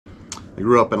I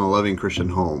grew up in a loving Christian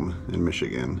home in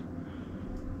Michigan,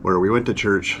 where we went to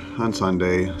church on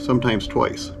Sunday, sometimes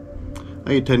twice.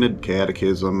 I attended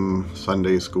catechism,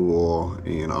 Sunday school,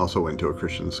 and also went to a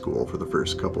Christian school for the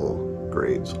first couple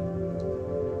grades.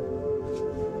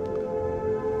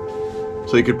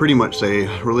 So you could pretty much say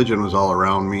religion was all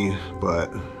around me,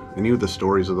 but I knew the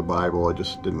stories of the Bible. I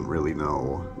just didn't really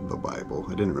know the Bible.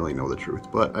 I didn't really know the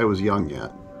truth, but I was young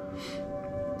yet.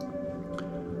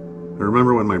 I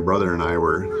remember when my brother and I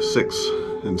were 6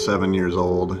 and 7 years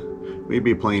old, we'd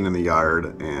be playing in the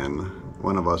yard and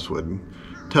one of us would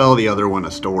tell the other one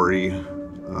a story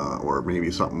or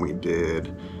maybe something we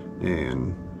did,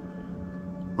 and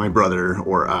my brother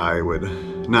or I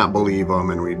would not believe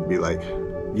him and we'd be like,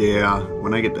 yeah,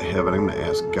 when I get to heaven I'm going to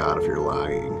ask God if you're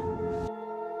lying.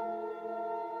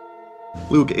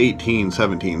 Luke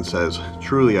 18:17 says,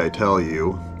 "Truly I tell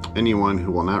you, anyone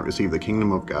who will not receive the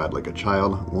kingdom of God like a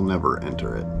child will never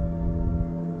enter it."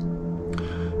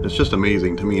 It's just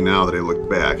amazing to me now that I look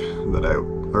back that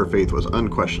our faith was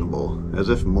unquestionable, as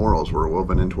if morals were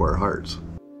woven into our hearts.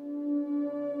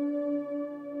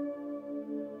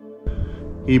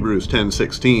 Hebrews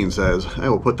 10:16 says, "I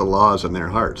will put the laws in their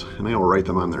hearts, and I will write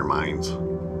them on their minds."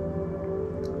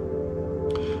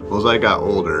 Well, as I got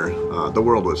older, the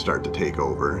world would start to take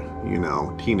over,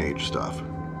 teenage stuff.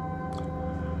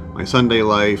 My Sunday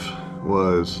life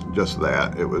was just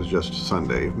that. It was just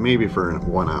Sunday, maybe for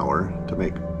 1 hour to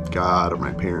make God or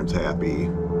my parents happy.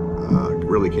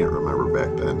 Really can't remember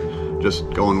back then. Just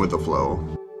going with the flow.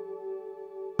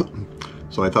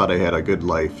 So I thought I had a good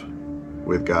life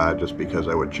with God just because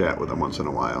I would chat with him once in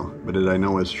a while. But did I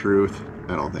know his truth?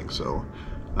 I don't think so.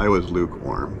 I was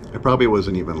lukewarm. I probably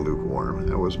wasn't even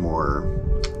lukewarm. I was more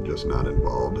just not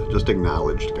involved. Just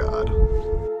acknowledged God.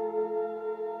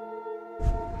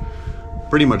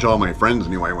 Pretty much all my friends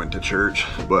knew I went to church,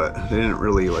 but they didn't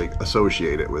really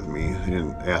associate it with me. They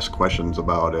didn't ask questions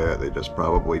about it. They just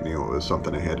probably knew it was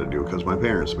something I had to do because my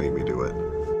parents made me do it.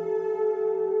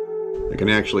 I can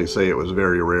actually say it was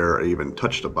very rare I even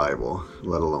touched a Bible,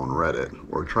 let alone read it,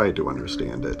 or tried to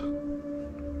understand it.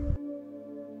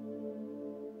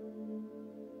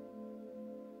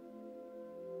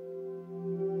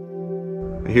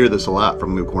 I hear this a lot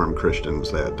from lukewarm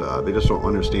Christians, that they just don't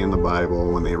understand the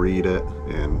Bible when they read it,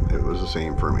 and it was the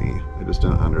same for me. I just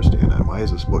didn't understand it. Why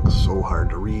is this book so hard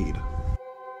to read?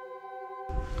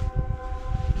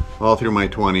 All through my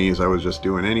 20s, I was just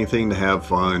doing anything to have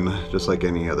fun, just like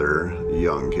any other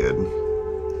young kid.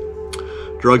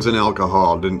 Drugs and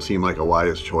alcohol didn't seem like a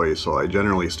wise choice, so I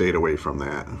generally stayed away from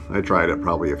that. I tried it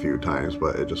probably a few times,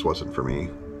 but it just wasn't for me.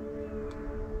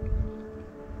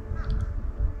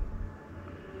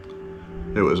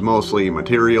 It was mostly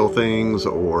material things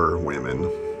or women.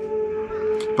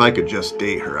 If I could just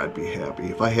date her, I'd be happy.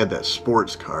 If I had that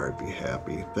sports car, I'd be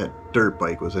happy. If that dirt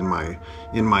bike was in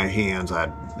my hands,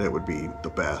 that would be the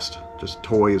best. Just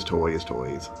toys, toys,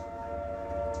 toys.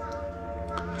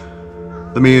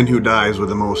 The man who dies with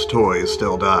the most toys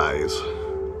still dies.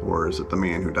 Or is it the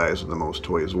man who dies with the most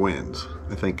toys wins?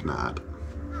 I think not.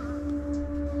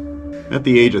 At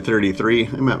the age of 33,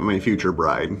 I met my future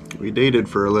bride. We dated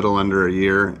for a little under a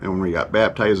year, and we got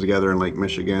baptized together in Lake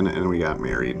Michigan, and we got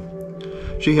married.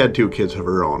 She had 2 kids of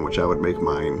her own, which I would make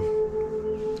mine.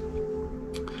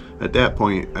 At that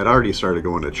point, I'd already started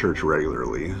going to church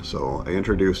regularly, so I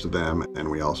introduced them,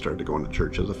 and we all started going to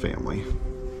church as a family.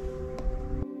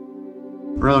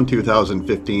 Around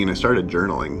 2015, I started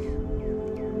journaling.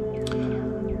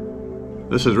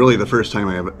 This is really the first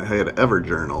time I had ever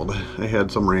journaled. I had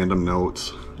some random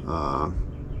notes,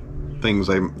 things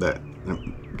that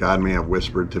God may have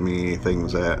whispered to me,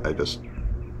 things that I just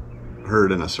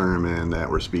heard in a sermon that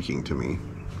were speaking to me.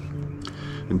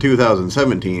 In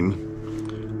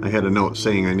 2017, I had a note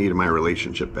saying I needed my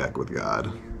relationship back with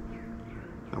God.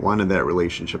 I wanted that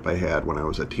relationship I had when I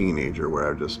was a teenager, where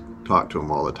I just talked to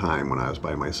him all the time when I was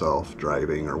by myself,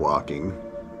 driving or walking.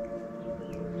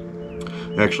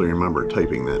 I actually remember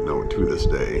typing that note to this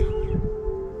day.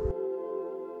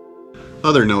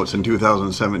 Other notes in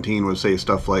 2017 would say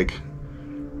stuff like,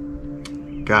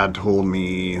 God told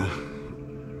me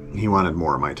he wanted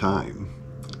more of my time.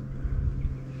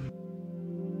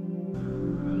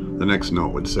 The next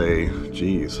note would say,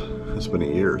 geez, it's been a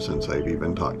year since I've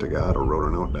even talked to God or wrote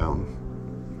a note down.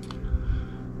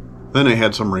 Then I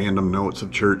had some random notes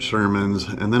of church sermons,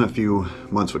 and then a few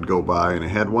months would go by, and I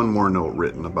had one more note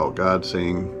written about God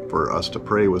saying for us to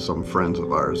pray with some friends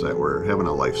of ours that were having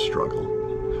a life struggle.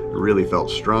 I really felt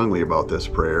strongly about this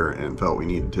prayer and felt we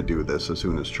needed to do this as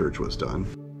soon as church was done.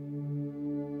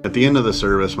 At the end of the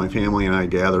service, my family and I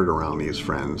gathered around these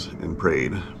friends and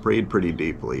prayed pretty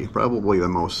deeply, probably the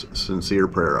most sincere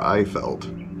prayer I felt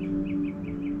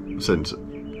since,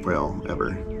 well,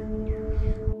 ever.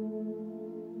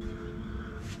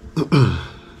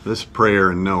 This prayer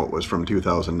and note was from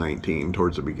 2019,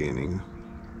 towards the beginning.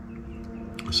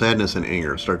 Sadness and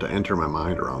anger start to enter my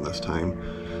mind around this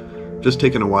time. Just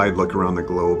taking a wide look around the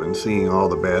globe and seeing all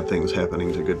the bad things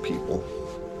happening to good people.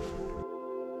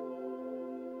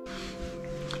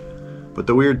 But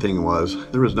the weird thing was,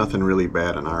 there was nothing really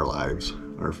bad in our lives.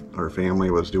 Our family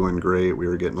was doing great, we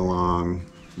were getting along,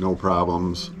 no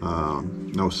problems,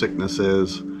 no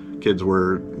sicknesses, kids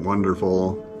were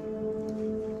wonderful,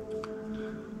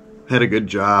 had a good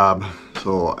job,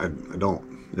 so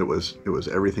it was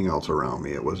everything else around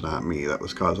me. It was not me that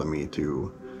was causing me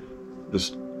to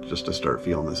just to start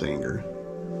feeling this anger.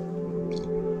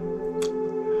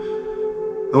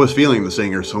 I was feeling this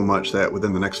anger so much that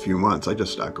within the next few months I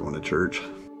just stopped going to church.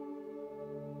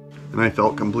 And I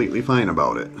felt completely fine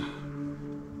about it.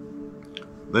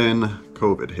 Then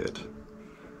COVID hit.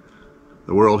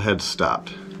 The world had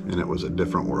stopped, and it was a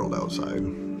different world outside.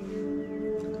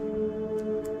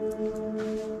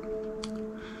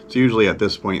 It's usually at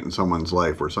this point in someone's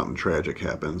life where something tragic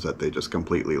happens that they just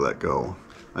completely let go.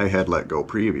 I had let go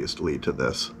previously to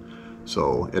this,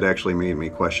 so it actually made me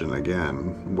question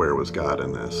again, where was God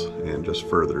in this, and just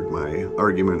furthered my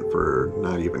argument for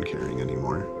not even caring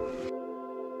anymore.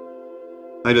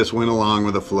 I just went along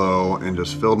with the flow and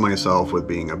just filled myself with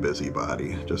being a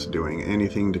busybody, just doing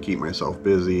anything to keep myself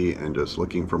busy and just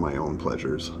looking for my own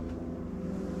pleasures.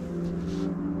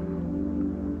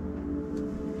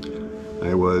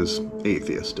 I was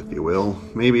atheist, if you will,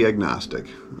 maybe agnostic.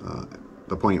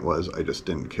 The point was, I just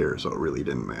didn't care, so it really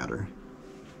didn't matter.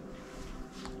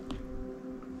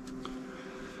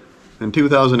 In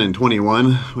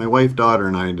 2021, my wife, daughter,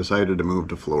 and I decided to move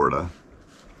to Florida.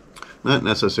 Not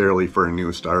necessarily for a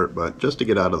new start, but just to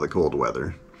get out of the cold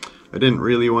weather. I didn't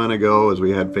really want to go as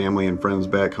we had family and friends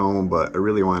back home, but I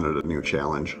really wanted a new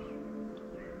challenge.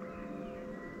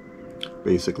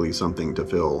 Basically something to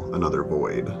fill another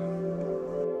void.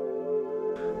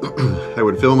 I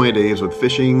would fill my days with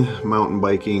fishing, mountain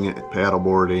biking,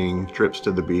 paddleboarding, trips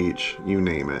to the beach, you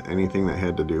name it. Anything that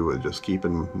had to do with just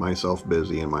keeping myself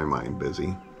busy and my mind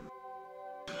busy.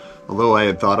 Although I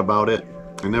had thought about it,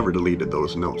 I never deleted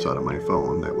those notes out of my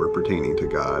phone that were pertaining to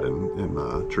God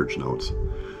and church notes.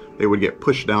 They would get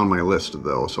pushed down my list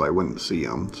though, so I wouldn't see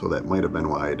them, so that might have been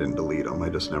why I didn't delete them. I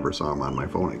just never saw them on my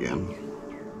phone again.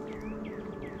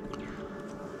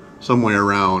 Somewhere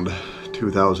around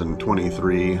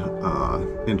 2023,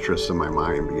 interests in my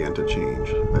mind began to change.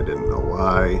 I didn't know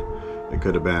why. It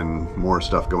could have been more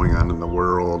stuff going on in the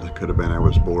world. It could have been I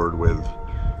was bored with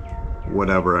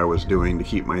whatever I was doing to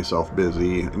keep myself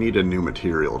busy. I needed new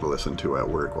material to listen to at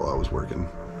work while I was working.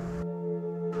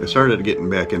 I started getting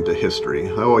back into history.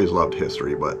 I always loved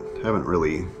history, but haven't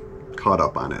really caught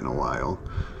up on it in a while.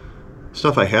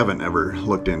 Stuff I haven't ever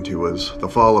looked into was the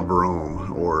fall of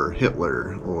Rome, or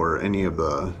Hitler, or any of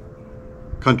the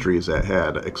countries that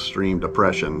had extreme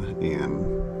depression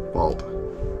and fault.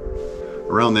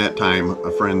 Around that time,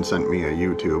 a friend sent me a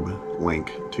YouTube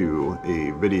link to a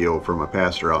video from a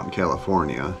pastor out in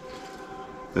California.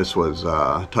 This was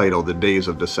titled The Days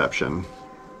of Deception.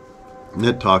 And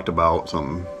it talked about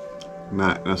some,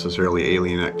 not necessarily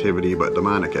alien activity, but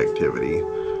demonic activity.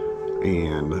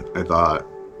 And I thought,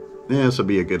 yeah, this would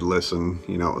be a good listen.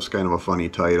 You know, it was kind of a funny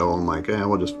title. I'm like, yeah,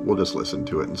 we'll just listen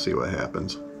to it and see what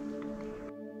happens.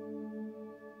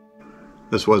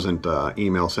 This wasn't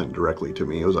email sent directly to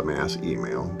me, it was a mass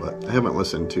email, but I haven't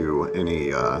listened to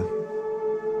any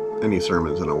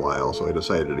sermons in a while, so I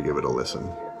decided to give it a listen.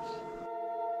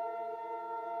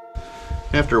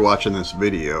 After watching this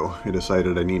video, I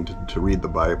decided I needed to read the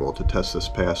Bible to test this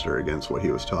pastor against what he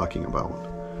was talking about.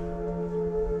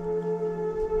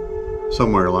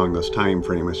 Somewhere along this time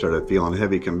frame, I started feeling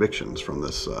heavy convictions from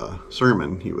this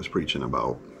sermon he was preaching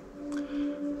about.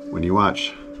 When you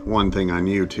watch one thing on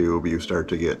YouTube, you start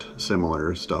to get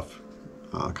similar stuff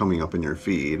coming up in your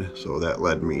feed, so that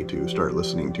led me to start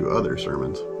listening to other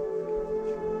sermons.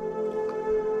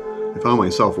 I found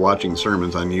myself watching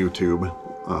sermons on YouTube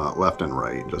left and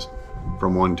right, just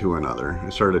from one to another. I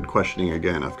started questioning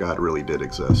again if God really did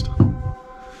exist.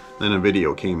 Then a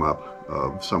video came up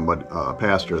of a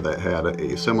pastor that had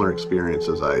a similar experience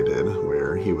as I did,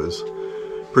 where he was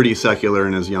pretty secular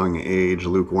in his young age,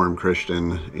 lukewarm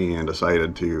Christian, and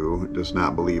decided to just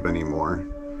not believe anymore.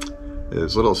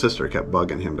 His little sister kept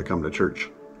bugging him to come to church.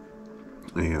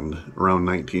 And around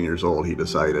 19 years old, he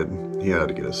decided he had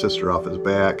to get his sister off his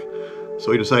back,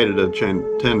 So he decided to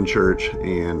attend church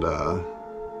and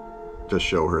just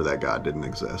show her that God didn't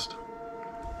exist.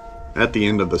 At the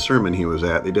end of the sermon he was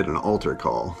at, they did an altar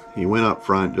call. He went up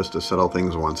front just to settle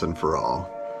things once and for all.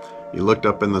 He looked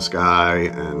up in the sky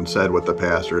and said what the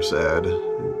pastor said,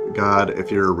 "God,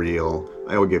 if you're real,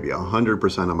 I will give you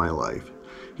 100% of my life."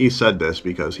 He said this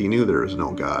because he knew there was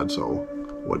no God, so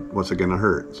what's it going to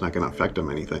hurt? It's not going to affect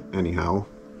him anyhow.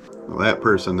 Well, that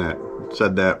person that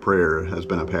said that prayer has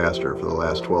been a pastor for the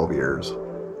last 12 years.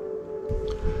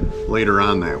 Later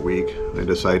on that week, I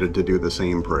decided to do the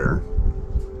same prayer.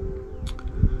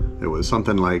 It was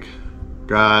something like,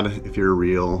 "God, if you're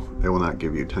real, I will not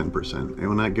give you 10%. I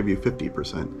will not give you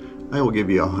 50%. I will give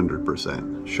you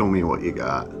 100%. Show me what you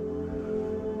got."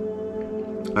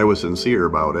 I was sincere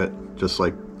about it, just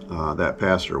like that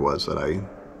pastor was that I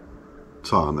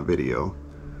saw in the video.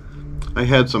 I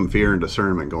had some fear and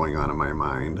discernment going on in my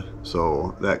mind,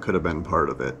 so that could have been part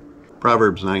of it.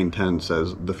 Proverbs 9:10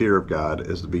 says, "The fear of God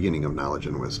is the beginning of knowledge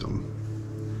and wisdom."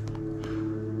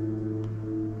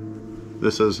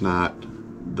 This is not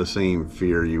the same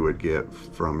fear you would get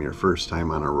from your first time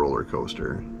on a roller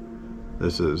coaster.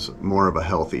 This is more of a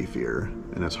healthy fear,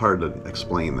 and it's hard to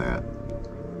explain that.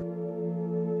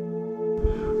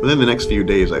 Within the next few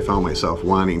days, I found myself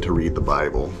wanting to read the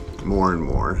Bible more and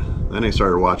more. Then I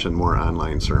started watching more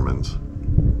online sermons.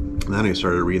 Then I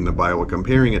started reading the Bible,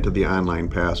 comparing it to the online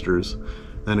pastors.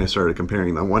 Then I started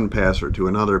comparing the one pastor to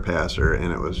another pastor,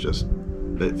 and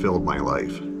it filled my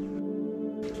life.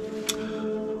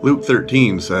 Luke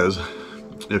 13 says,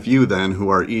 "If you then, who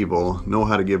are evil, know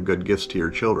how to give good gifts to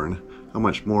your children, how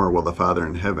much more will the Father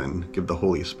in heaven give the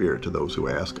Holy Spirit to those who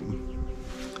ask him?"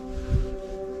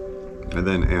 I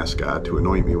then asked God to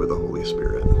anoint me with the Holy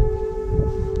Spirit.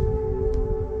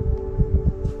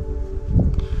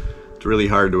 It's really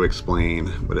hard to explain,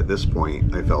 but at this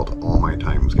point, I felt all my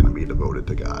time was going to be devoted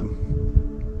to God.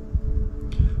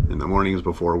 In the mornings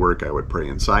before work, I would pray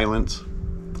in silence.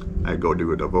 I'd go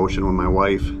do a devotion with my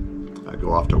wife. I'd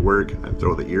go off to work. I'd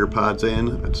throw the ear pods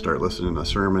in. I'd start listening to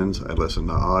sermons. I'd listen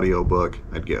to audiobook.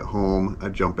 I'd get home.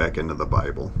 I'd jump back into the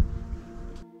Bible.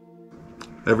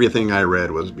 Everything I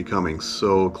read was becoming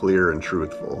so clear and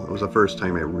truthful. It was the first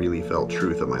time I really felt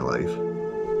truth in my life.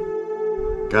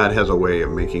 God has a way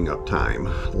of making up time,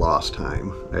 lost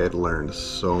time. I had learned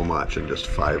so much in just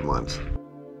 5 months.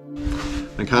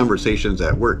 My conversations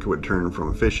at work would turn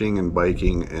from fishing and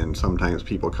biking, and sometimes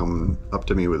people come up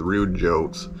to me with rude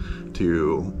jokes,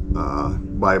 to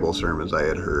Bible sermons I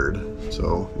had heard.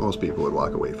 So most people would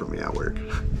walk away from me at work.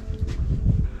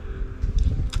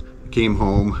 I came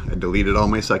home, I deleted all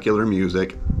my secular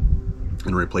music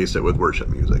and replaced it with worship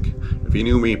music. If you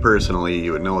knew me personally,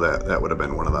 you would know that that would have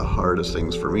been one of the hardest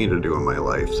things for me to do in my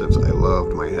life, since I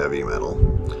loved my heavy metal.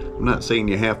 I'm not saying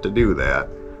you have to do that,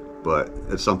 but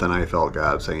it's something I felt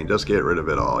God saying, just get rid of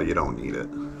it all, you don't need it.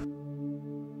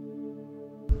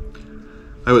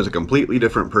 I was a completely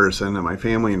different person, and my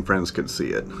family and friends could see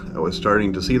it. I was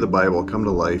starting to see the Bible come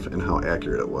to life, and how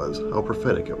accurate it was, how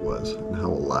prophetic it was, and how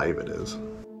alive it is.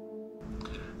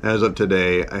 As of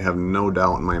today, I have no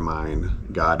doubt in my mind,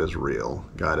 God is real.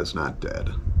 God is not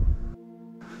dead.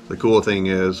 The cool thing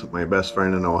is, my best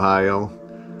friend in Ohio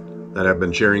that I've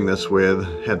been sharing this with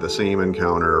had the same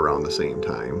encounter around the same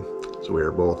time. So we are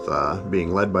both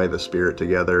being led by the Spirit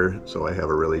together, so I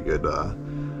have a really good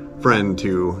friend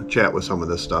to chat with some of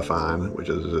this stuff on, which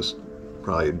is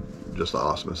probably the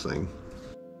awesomest thing.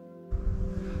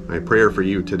 My prayer for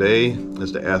you today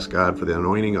is to ask God for the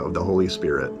anointing of the Holy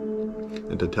Spirit,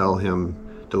 and to tell him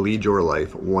to lead your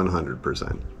life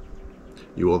 100%.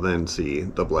 You will then see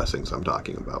the blessings I'm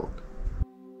talking about.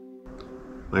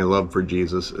 My love for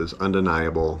Jesus is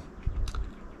undeniable,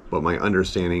 but my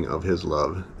understanding of his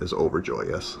love is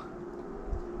overjoyous.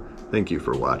 Thank you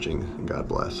for watching, and God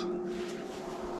bless.